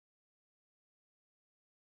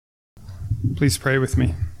Please pray with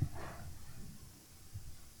me.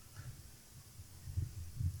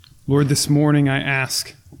 Lord, this morning I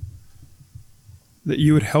ask that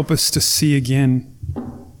you would help us to see again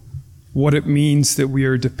what it means that we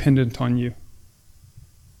are dependent on you.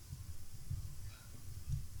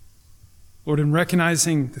 Lord, in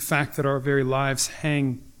recognizing the fact that our very lives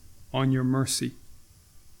hang on your mercy,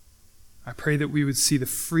 I pray that we would see the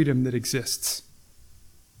freedom that exists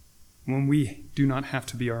when we do not have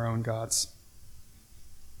to be our own gods.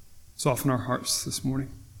 Soften our hearts this morning.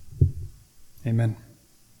 Amen.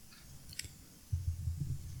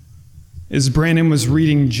 As Brandon was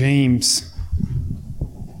reading James,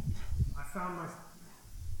 I found my...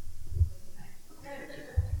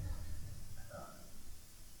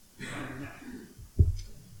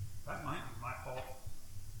 That might be my fault.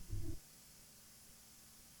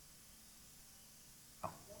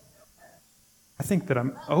 I think that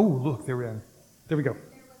oh, look, there we go.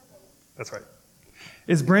 That's right.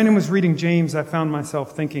 As Brandon was reading James, I found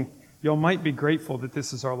myself thinking, y'all might be grateful that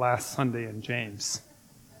this is our last Sunday in James.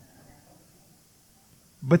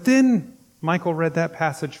 But then Michael read that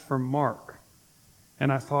passage from Mark,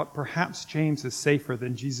 and I thought perhaps James is safer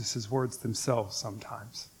than Jesus' words themselves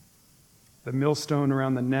sometimes. The millstone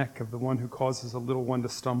around the neck of the one who causes a little one to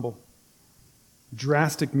stumble.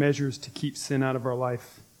 Drastic measures to keep sin out of our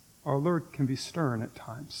life. Our Lord can be stern at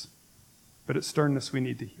times, but it's sternness we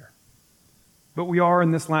need to hear. But we are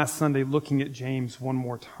in this last Sunday looking at James one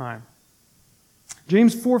more time.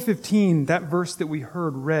 James 4:15, that verse that we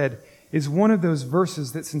heard read, is one of those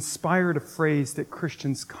verses that's inspired a phrase that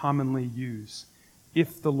Christians commonly use,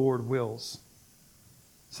 if the Lord wills.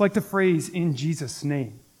 It's like the phrase, in Jesus'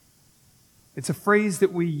 name. It's a phrase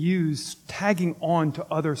that we use tagging on to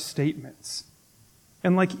other statements.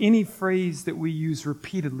 And like any phrase that we use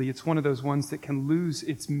repeatedly, it's one of those ones that can lose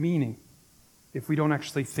its meaning if we don't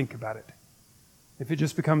actually think about it, if it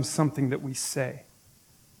just becomes something that we say.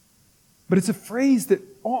 But it's a phrase that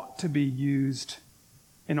ought to be used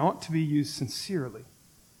and ought to be used sincerely.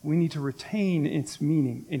 We need to retain its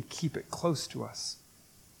meaning and keep it close to us.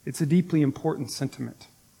 It's a deeply important sentiment.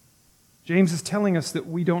 James is telling us that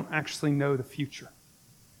we don't actually know the future.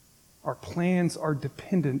 Our plans are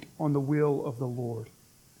dependent on the will of the Lord.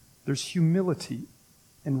 There's humility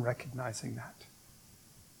in recognizing that.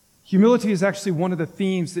 Humility is actually one of the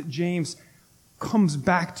themes that James comes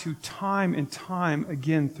back to time and time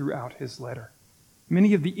again throughout his letter.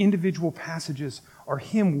 Many of the individual passages are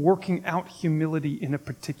him working out humility in a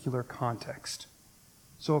particular context.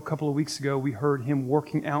 So a couple of weeks ago, we heard him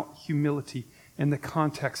working out humility in the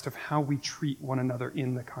context of how we treat one another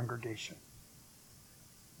in the congregation.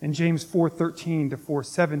 In James 4:13 to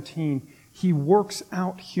 4:17, he works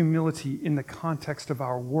out humility in the context of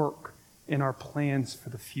our work and our plans for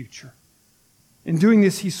the future. In doing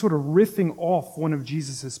this, he's sort of riffing off one of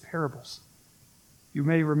Jesus' parables. You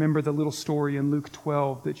may remember the little story in Luke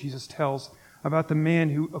 12 that Jesus tells about the man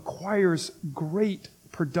who acquires great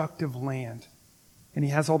productive land. And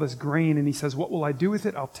he has all this grain, and he says, what will I do with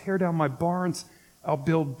it? I'll tear down my barns, I'll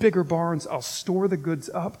build bigger barns, I'll store the goods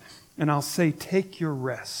up, and I'll say, take your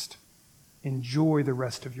rest. Enjoy the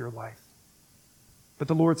rest of your life. But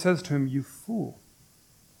the Lord says to him, you fool,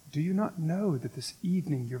 do you not know that this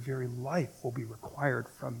evening your very life will be required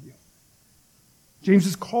from you? James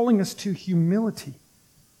is calling us to humility.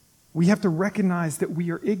 We have to recognize that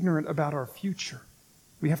we are ignorant about our future.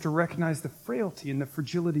 We have to recognize the frailty and the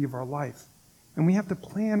fragility of our life. And we have to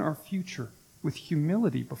plan our future with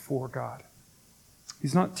humility before God.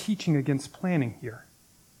 He's not teaching against planning here.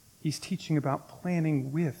 He's teaching about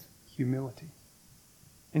planning with humility.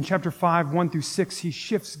 In chapter 5, 1 through 6, he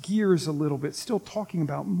shifts gears a little bit, still talking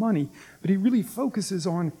about money, but he really focuses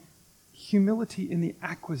on humility in the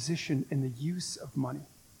acquisition and the use of money.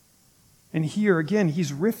 And here, again,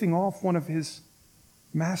 he's riffing off one of his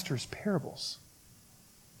master's parables.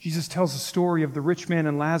 Jesus tells the story of the rich man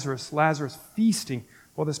and Lazarus feasting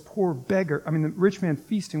while the rich man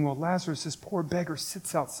feasting while Lazarus, this poor beggar,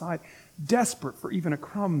 sits outside, desperate for even a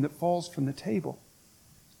crumb that falls from the table.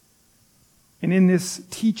 And in this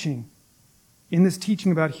teaching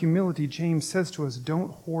about humility, James says to us,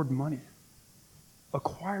 don't hoard money.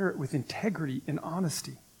 Acquire it with integrity and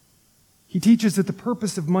honesty. He teaches that the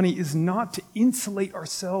purpose of money is not to insulate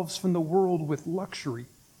ourselves from the world with luxury.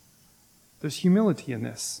 There's humility in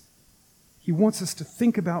this. He wants us to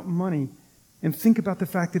think about money and think about the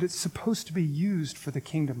fact that it's supposed to be used for the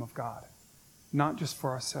kingdom of God, not just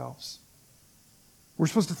for ourselves. We're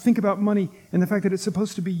supposed to think about money and the fact that it's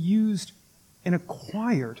supposed to be used and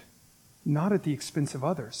acquired, not at the expense of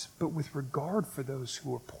others, but with regard for those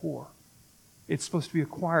who are poor. It's supposed to be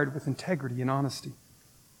acquired with integrity and honesty.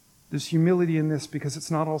 There's humility in this because it's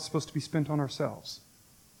not all supposed to be spent on ourselves.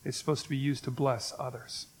 It's supposed to be used to bless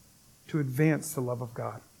others, to advance the love of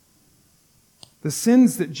God. The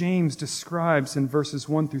sins that James describes in verses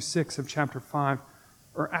 1 through 6 of chapter 5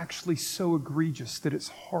 are actually so egregious that it's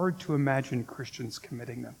hard to imagine Christians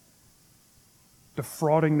committing them.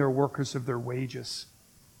 Defrauding their workers of their wages,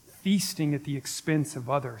 feasting at the expense of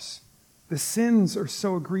others. The sins are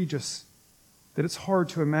so egregious that it's hard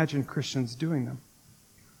to imagine Christians doing them.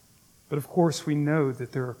 But of course, we know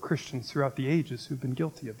that there are Christians throughout the ages who've been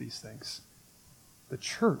guilty of these things. The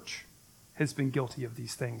church has been guilty of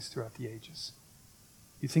these things throughout the ages.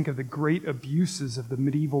 You think of the great abuses of the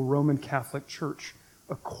medieval Roman Catholic Church,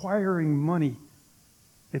 acquiring money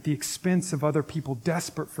at the expense of other people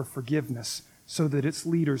desperate for forgiveness so that its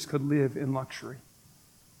leaders could live in luxury.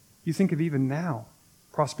 You think of even now,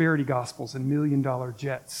 prosperity gospels and million-dollar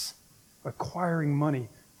jets, acquiring money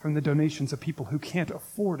from the donations of people who can't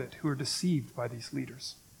afford it, who are deceived by these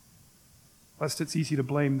leaders. Lest it's easy to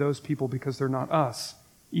blame those people because they're not us.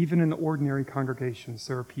 Even in the ordinary congregations,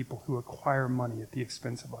 there are people who acquire money at the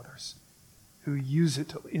expense of others, who use it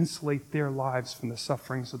to insulate their lives from the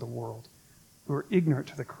sufferings of the world, who are ignorant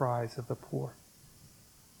to the cries of the poor.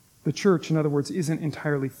 The church, in other words, isn't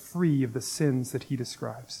entirely free of the sins that he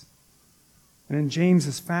describes. And in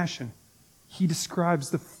James's fashion, he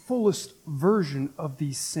describes the fullest version of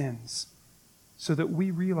these sins so that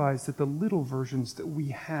we realize that the little versions that we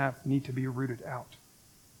have need to be rooted out.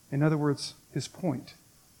 In other words, his point,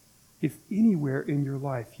 if anywhere in your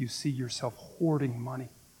life you see yourself hoarding money,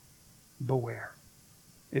 beware.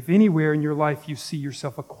 If anywhere in your life you see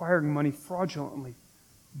yourself acquiring money fraudulently,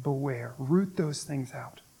 beware. Root those things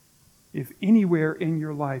out. If anywhere in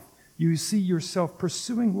your life you see yourself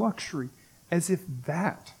pursuing luxury as if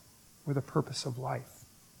that were the purpose of life,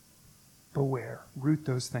 beware. Root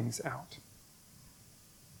those things out.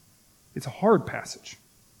 It's a hard passage,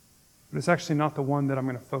 but it's actually not the one that I'm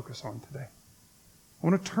going to focus on today. I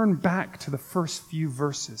want to turn back to the first few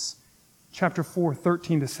verses, chapter 4,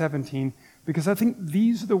 13 to 17, because I think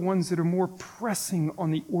these are the ones that are more pressing on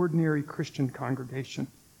the ordinary Christian congregation.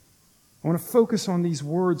 I want to focus on these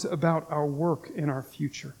words about our work and our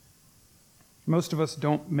future. Most of us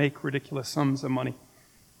don't make ridiculous sums of money,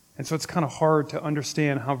 and so it's kind of hard to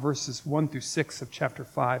understand how verses 1 through 6 of chapter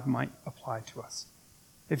 5 might apply to us.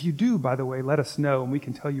 If you do, by the way, let us know, and we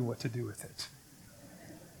can tell you what to do with it.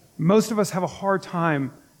 Most of us have a hard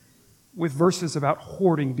time with verses about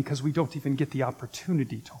hoarding because we don't even get the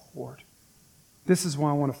opportunity to hoard. This is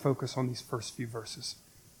why I want to focus on these first few verses,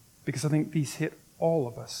 because I think these hit all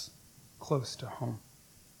of us close to home.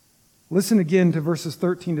 Listen again to verses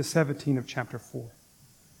 13 to 17 of chapter 4.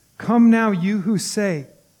 Come now, you who say,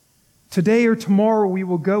 today or tomorrow we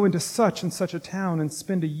will go into such and such a town and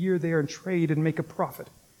spend a year there and trade and make a profit.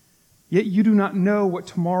 Yet you do not know what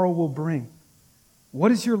tomorrow will bring.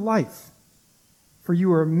 What is your life? For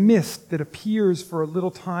you are a mist that appears for a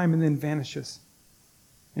little time and then vanishes.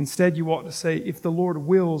 Instead, you ought to say, if the Lord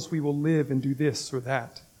wills, we will live and do this or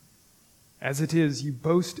that. As it is, you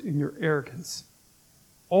boast in your arrogance.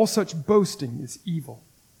 All such boasting is evil.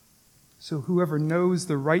 So whoever knows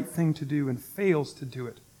the right thing to do and fails to do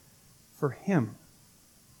it, for him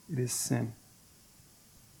it is sin.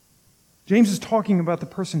 James is talking about the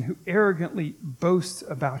person who arrogantly boasts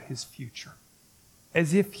about his future,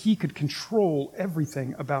 as if he could control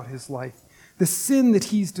everything about his life. The sin that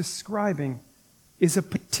he's describing is a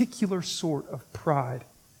particular sort of pride.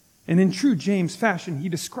 And in true James fashion, he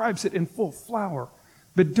describes it in full flower.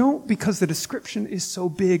 But don't, because the description is so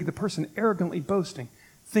big, the person arrogantly boasting,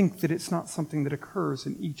 think that it's not something that occurs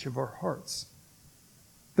in each of our hearts.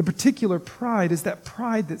 The particular pride is that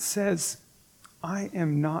pride that says, I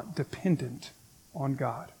am not dependent on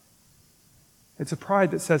God. It's a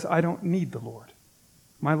pride that says, I don't need the Lord.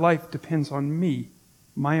 My life depends on me,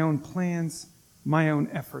 my own plans, my own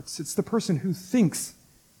efforts. It's the person who thinks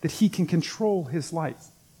that he can control his life,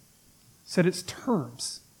 set its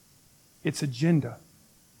terms, its agenda,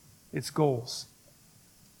 its goals.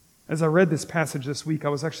 As I read this passage this week, I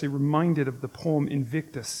was actually reminded of the poem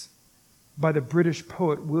Invictus by the British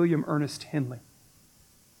poet William Ernest Henley.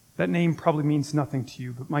 That name probably means nothing to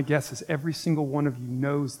you, but my guess is every single one of you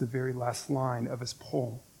knows the very last line of his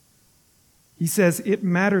poem. He says, it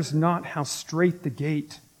matters not how straight the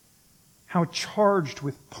gate, how charged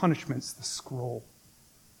with punishments the scroll.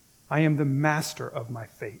 I am the master of my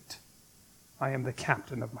fate. I am the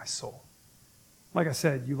captain of my soul. Like I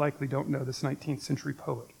said, you likely don't know this 19th century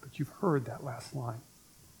poet, but you've heard that last line.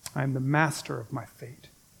 I am the master of my fate.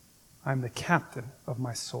 I am the captain of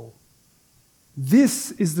my soul.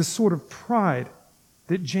 This is the sort of pride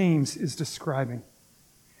that James is describing.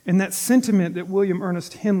 And that sentiment that William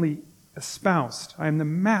Ernest Henley espoused, I am the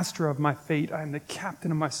master of my fate, I am the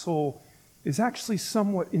captain of my soul, is actually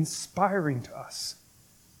somewhat inspiring to us.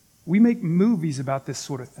 We make movies about this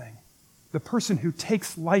sort of thing. The person who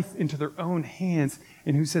takes life into their own hands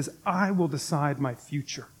and who says, I will decide my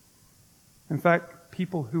future. In fact,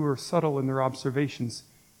 people who are subtle in their observations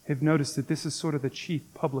have noticed that this is sort of the chief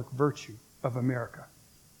public virtue of America.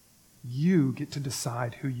 You get to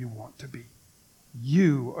decide who you want to be.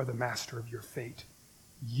 You are the master of your fate.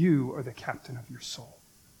 You are the captain of your soul.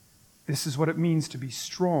 This is what it means to be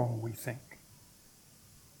strong, we think.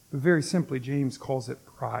 But very simply, James calls it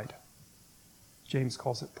pride. James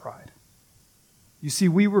calls it pride. You see,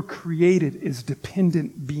 we were created as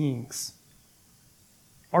dependent beings.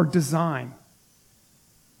 Our design,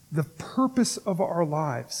 the purpose of our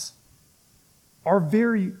lives, our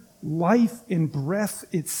very life and breath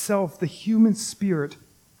itself, the human spirit,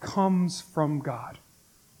 comes from God.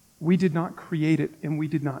 We did not create it and we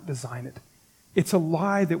did not design it. It's a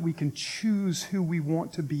lie that we can choose who we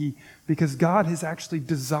want to be because God has actually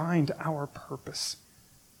designed our purpose,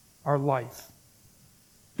 our life.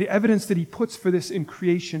 The evidence that he puts for this in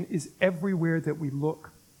creation is everywhere that we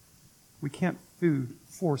look. We can't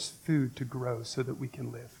force food to grow so that we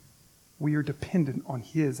can live. We are dependent on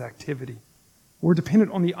his activity. We're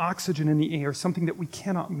dependent on the oxygen in the air, something that we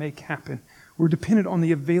cannot make happen. We're dependent on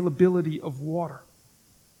the availability of water.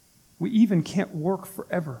 We even can't work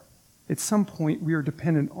forever. At some point, we are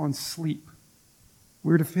dependent on sleep.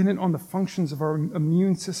 We're dependent on the functions of our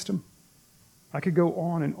immune system. I could go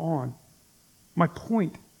on and on. My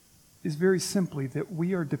point is very simply that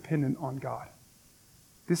we are dependent on God.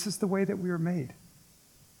 This is the way that we are made.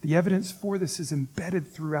 The evidence for this is embedded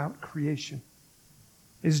throughout creation.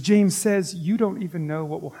 As James says, you don't even know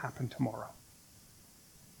what will happen tomorrow.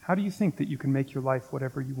 How do you think that you can make your life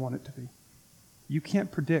whatever you want it to be? You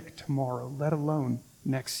can't predict tomorrow, let alone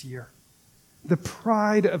next year. The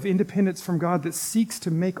pride of independence from God that seeks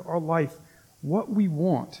to make our life what we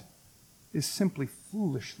want is simply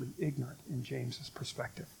foolishly ignorant in James's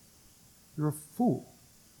perspective. You're a fool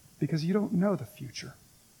because you don't know the future.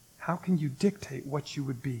 How can you dictate what you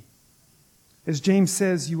would be? As James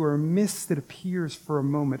says, you are a mist that appears for a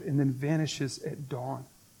moment and then vanishes at dawn.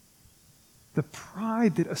 The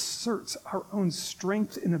pride that asserts our own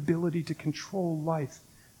strength and ability to control life,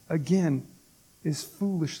 again, is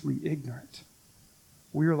foolishly ignorant.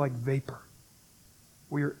 We are like vapor.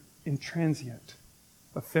 We are intransient,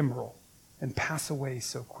 ephemeral, and pass away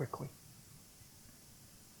so quickly.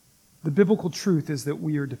 The biblical truth is that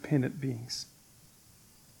we are dependent beings.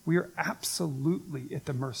 We are absolutely at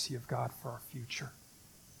the mercy of God for our future.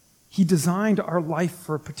 He designed our life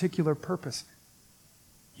for a particular purpose.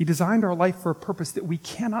 He designed our life for a purpose that we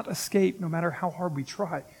cannot escape no matter how hard we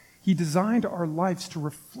try. He designed our lives to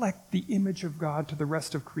reflect the image of God to the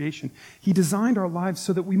rest of creation. He designed our lives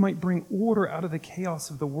so that we might bring order out of the chaos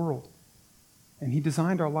of the world. And he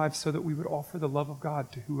designed our lives so that we would offer the love of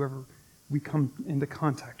God to whoever we come into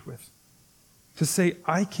contact with. To say,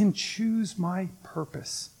 I can choose my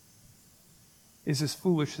purpose is as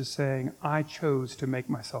foolish as saying, I chose to make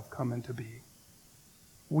myself come into being.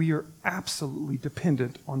 We are absolutely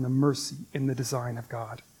dependent on the mercy and the design of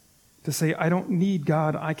God. To say, I don't need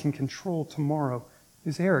God, I can control tomorrow,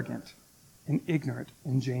 is arrogant and ignorant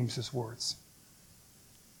in James's words.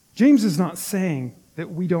 James is not saying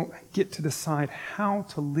that we don't get to decide how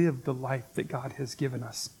to live the life that God has given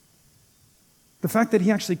us. The fact that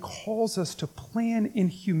he actually calls us to plan in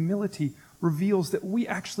humility reveals that we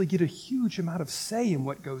actually get a huge amount of say in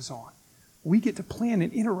what goes on. We get to plan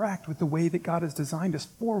and interact with the way that God has designed us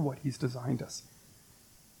for what he's designed us.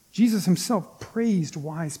 Jesus himself praised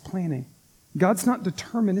wise planning. God's not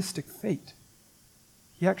deterministic fate.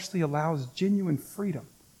 He actually allows genuine freedom.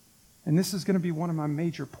 And this is going to be one of my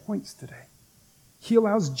major points today. He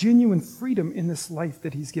allows genuine freedom in this life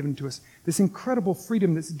that he's given to us, this incredible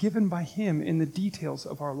freedom that's given by him in the details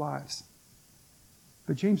of our lives.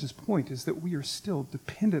 But James's point is that we are still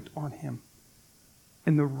dependent on him,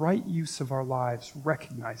 and the right use of our lives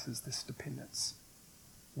recognizes this dependence.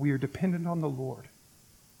 We are dependent on the Lord,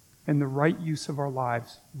 and the right use of our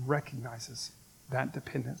lives recognizes that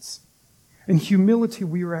dependence. In humility,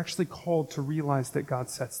 we are actually called to realize that God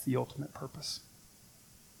sets the ultimate purpose.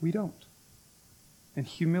 We don't. In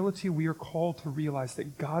humility, we are called to realize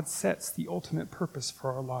that God sets the ultimate purpose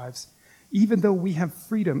for our lives, even though we have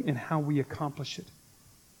freedom in how we accomplish it.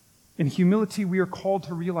 In humility, we are called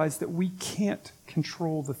to realize that we can't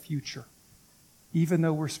control the future, even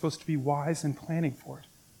though we're supposed to be wise in planning for it.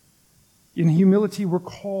 In humility, we're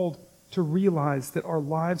called to realize that our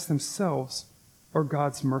lives themselves are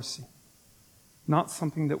God's mercy. not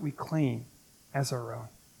something that we claim as our own.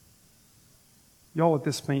 Y'all at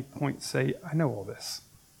this point say, I know all this.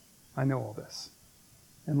 I know all this.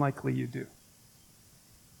 And likely you do.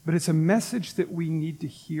 But it's a message that we need to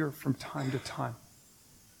hear from time to time.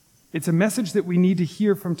 It's a message that we need to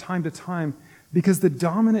hear from time to time because the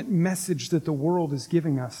dominant message that the world is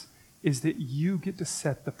giving us is that you get to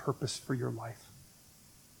set the purpose for your life.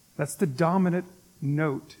 That's the dominant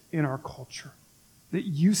note in our culture. That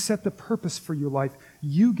you set the purpose for your life.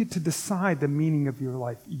 You get to decide the meaning of your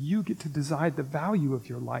life. You get to decide the value of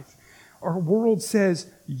your life. Our world says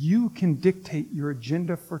you can dictate your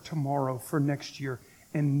agenda for tomorrow, for next year,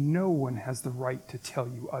 and no one has the right to tell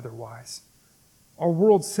you otherwise. Our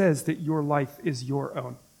world says that your life is your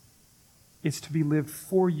own. It's to be lived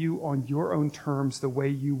for you on your own terms, the way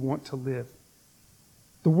you want to live.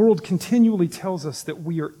 The world continually tells us that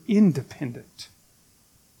we are independent,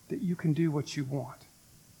 that you can do what you want.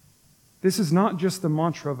 This is not just the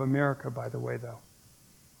mantra of America, by the way, though.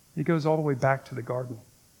 It goes all the way back to the garden.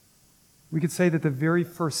 We could say that the very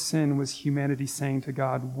first sin was humanity saying to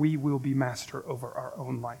God, we will be master over our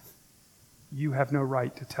own life. You have no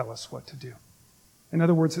right to tell us what to do. In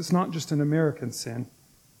other words, it's not just an American sin.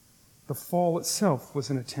 The fall itself was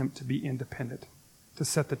an attempt to be independent, to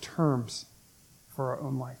set the terms for our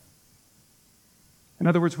own life. In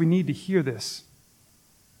other words, we need to hear this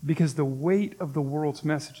because the weight of the world's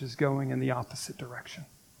message is going in the opposite direction.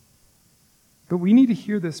 But we need to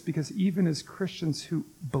hear this because even as Christians who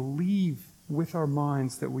believe with our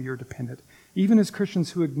minds that we are dependent, even as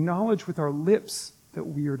Christians who acknowledge with our lips that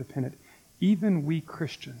we are dependent, even we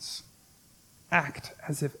Christians act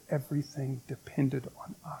as if everything depended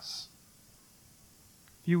on us.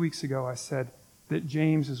 A few weeks ago I said that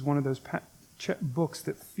James is one of those books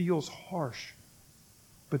that feels harsh,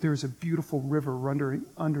 but there is a beautiful river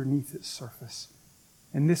underneath its surface.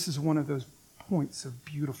 And this is one of those points of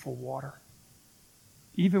beautiful water.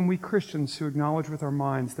 Even we Christians who acknowledge with our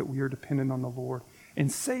minds that we are dependent on the Lord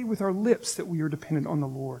and say with our lips that we are dependent on the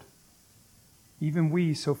Lord, even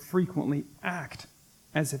we so frequently act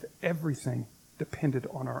as if everything depended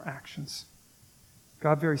on our actions.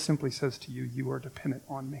 God very simply says to you, you are dependent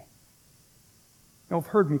on me. Now, you've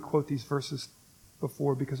heard me quote these verses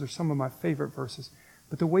before because they're some of my favorite verses,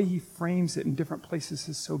 but the way he frames it in different places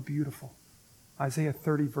is so beautiful. Isaiah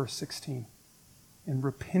 30, verse 16. And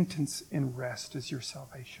repentance and rest is your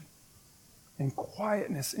salvation. And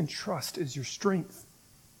quietness and trust is your strength.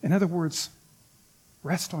 In other words,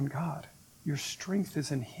 rest on God. Your strength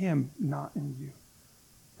is in him, not in you.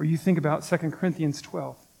 Or you think about 2 Corinthians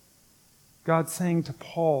 12. God saying to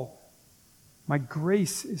Paul, my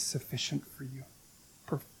grace is sufficient for you.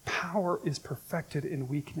 Power is perfected in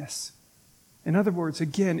weakness. In other words,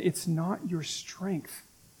 again, it's not your strength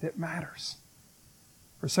that matters.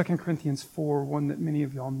 Or 2 Corinthians 4, one that many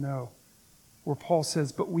of y'all know, where Paul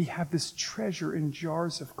says, but we have this treasure in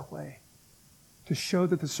jars of clay to show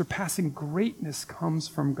that the surpassing greatness comes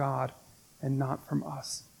from God and not from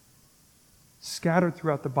us. Scattered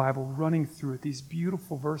throughout the Bible, running through it, these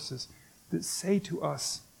beautiful verses that say to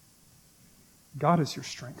us, God is your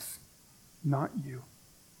strength, not you.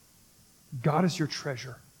 God is your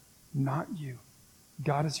treasure, not you.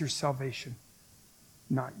 God is your salvation,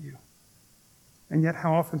 not you. And yet,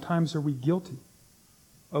 how oftentimes are we guilty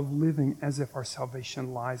of living as if our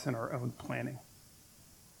salvation lies in our own planning?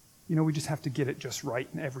 You know, we just have to get it just right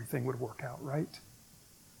and everything would work out, right?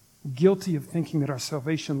 Guilty of thinking that our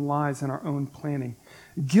salvation lies in our own planning.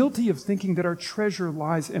 Guilty of thinking that our treasure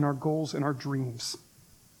lies in our goals and our dreams.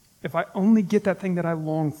 If I only get that thing that I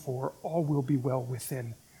long for, all will be well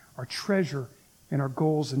within. Our treasure and our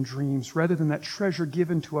goals and dreams, rather than that treasure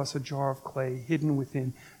given to us, a jar of clay, hidden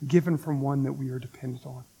within, given from one that we are dependent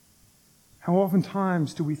on. How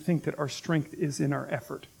oftentimes do we think that our strength is in our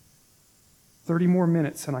effort? 30 more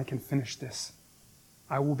minutes and I can finish this.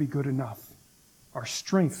 I will be good enough. Our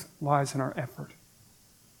strength lies in our effort.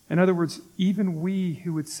 In other words, even we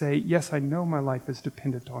who would say, yes, I know my life is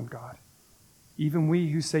dependent on God. Even we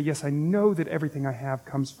who say, yes, I know that everything I have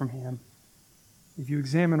comes from him. If you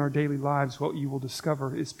examine our daily lives, what you will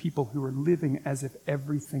discover is people who are living as if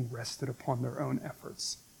everything rested upon their own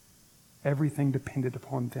efforts. Everything depended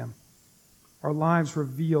upon them. Our lives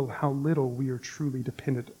reveal how little we are truly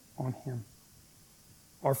dependent on him.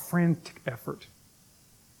 Our frantic effort,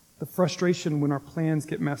 the frustration when our plans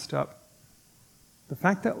get messed up, the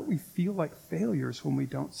fact that we feel like failures when we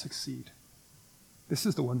don't succeed. This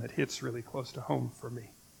is the one that hits really close to home for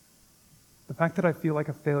me. The fact that I feel like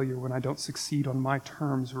a failure when I don't succeed on my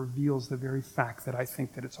terms reveals the very fact that I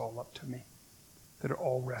think that it's all up to me, that it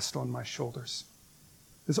all rests on my shoulders.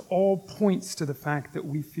 This all points to the fact that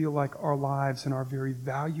we feel like our lives and our very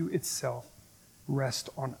value itself rest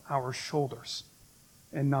on our shoulders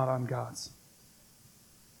and not on God's.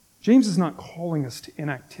 James is not calling us to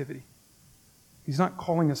inactivity. He's not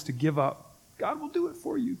calling us to give up. God will do it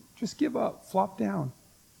for you. Just give up, flop down.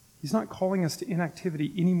 He's not calling us to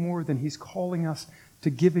inactivity any more than he's calling us to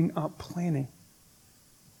giving up planning.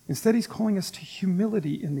 Instead, he's calling us to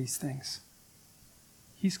humility in these things.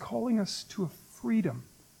 He's calling us to a freedom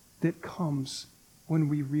that comes when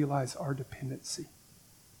we realize our dependency.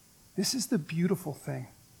 This is the beautiful thing.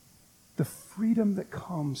 The freedom that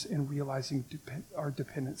comes in realizing our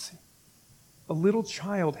dependency. A little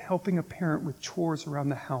child helping a parent with chores around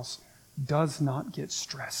the house does not get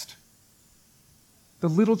stressed. The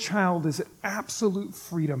little child is at absolute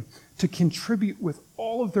freedom to contribute with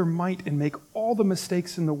all of their might and make all the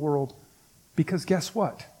mistakes in the world, because guess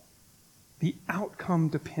what? The outcome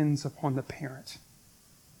depends upon the parent.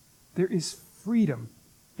 There is freedom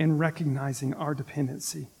in recognizing our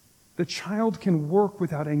dependency. The child can work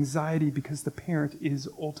without anxiety because the parent is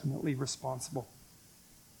ultimately responsible.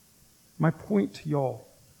 My point to y'all,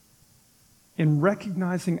 in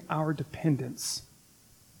recognizing our dependence,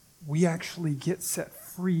 we actually get set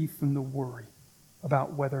free from the worry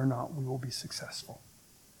about whether or not we will be successful.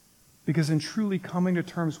 Because in truly coming to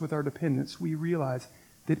terms with our dependence, we realize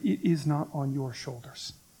that it is not on your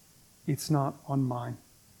shoulders. It's not on mine.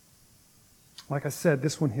 Like I said,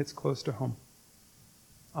 this one hits close to home.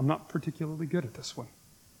 I'm not particularly good at this one.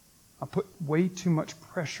 I put way too much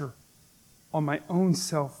pressure on my own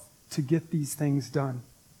self to get these things done.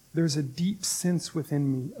 There's a deep sense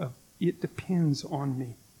within me of it depends on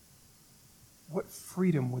me. What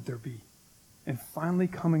freedom would there be in finally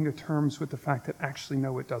coming to terms with the fact that actually,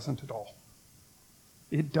 no, it doesn't at all.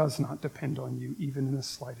 It does not depend on you, even in the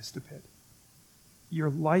slightest bit. Your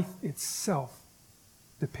life itself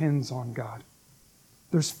depends on God.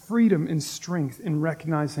 There's freedom and strength in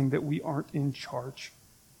recognizing that we aren't in charge.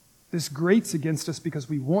 This grates against us because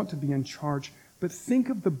we want to be in charge, but think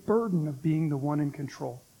of the burden of being the one in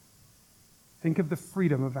control. Think of the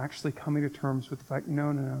freedom of actually coming to terms with the fact,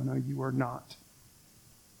 no, you are not.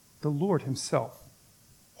 The Lord himself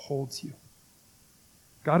holds you.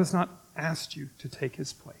 God has not asked you to take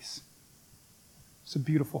his place. It's a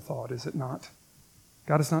beautiful thought, is it not?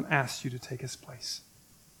 God has not asked you to take his place.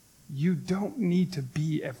 You don't need to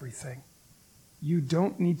be everything. You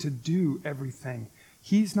don't need to do everything.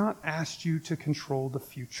 He's not asked you to control the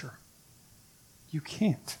future. You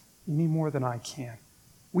can't any more than I can.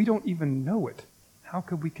 We don't even know it. How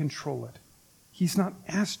could we control it? He's not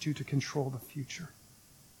asked you to control the future.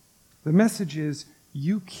 The message is,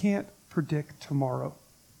 you can't predict tomorrow.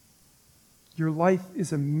 Your life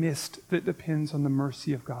is a mist that depends on the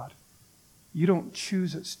mercy of God. You don't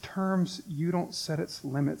choose its terms. You don't set its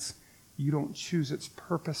limits. You don't choose its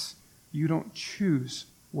purpose. You don't choose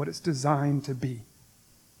what it's designed to be.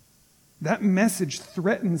 That message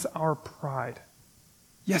threatens our pride.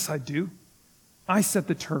 Yes, I do. I set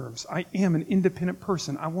the terms. I am an independent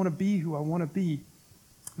person. I want to be who I want to be.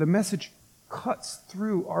 The message cuts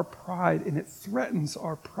through our pride and it threatens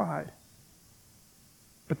our pride.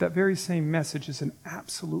 But that very same message is an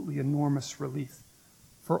absolutely enormous relief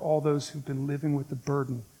for all those who've been living with the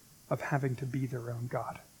burden of having to be their own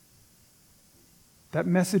God. That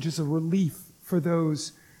message is a relief for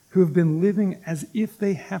those who have been living as if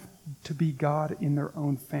they have to be God in their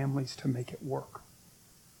own families to make it work.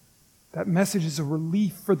 That message is a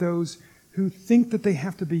relief for those who think that they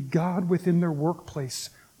have to be God within their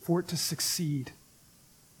workplace for it to succeed.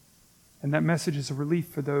 And that message is a relief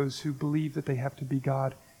for those who believe that they have to be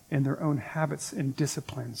God in their own habits and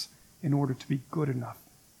disciplines in order to be good enough,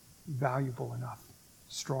 valuable enough,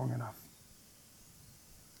 strong enough.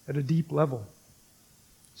 At a deep level,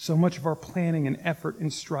 so much of our planning and effort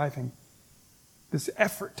and striving, this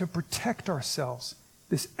effort to protect ourselves,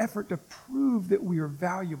 this effort to prove that we are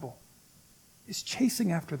valuable, is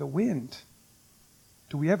chasing after the wind.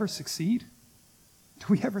 Do we ever succeed? Do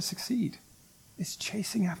we ever succeed? It's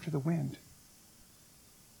chasing after the wind.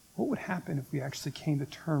 What would happen if we actually came to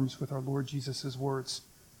terms with our Lord Jesus' words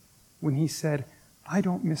when he said, I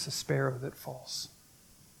don't miss a sparrow that falls,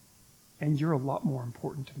 and you're a lot more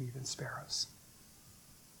important to me than sparrows?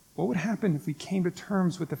 What would happen if we came to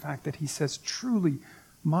terms with the fact that he says, truly,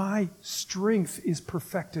 my strength is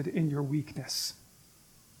perfected in your weakness?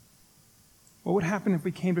 What would happen if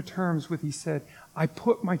we came to terms with, he said, I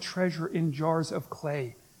put my treasure in jars of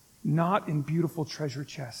clay, not in beautiful treasure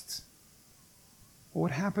chests? What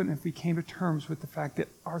would happen if we came to terms with the fact that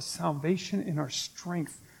our salvation and our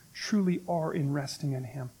strength truly are in resting in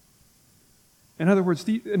him? In other words,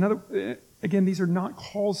 Again, these are not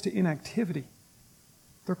calls to inactivity.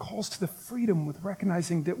 They're calls to the freedom with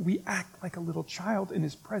recognizing that we act like a little child in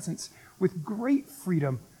his presence with great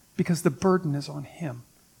freedom because the burden is on him,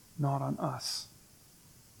 not on us.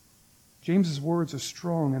 James's words are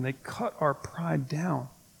strong and they cut our pride down.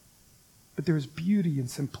 But there is beauty and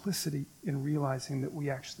simplicity in realizing that we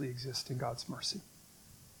actually exist in God's mercy.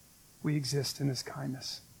 We exist in his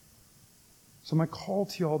kindness. So my call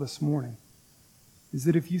to you all this morning is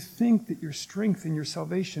that if you think that your strength and your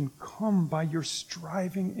salvation come by your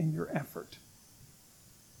striving and your effort,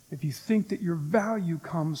 if you think that your value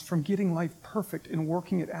comes from getting life perfect and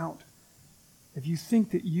working it out, if you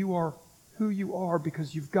think that you are who you are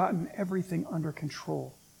because you've gotten everything under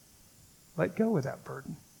control, let go of that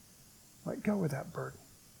burden. Let go of that burden.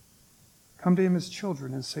 Come to him as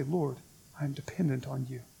children and say, Lord, I am dependent on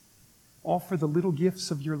you. Offer the little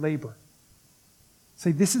gifts of your labor.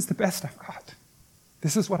 Say, this is the best I've got.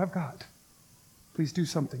 This is what I've got. Please do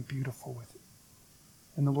something beautiful with it.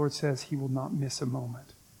 And the Lord says he will not miss a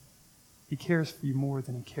moment. He cares for you more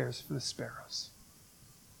than he cares for the sparrows.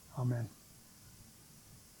 Amen.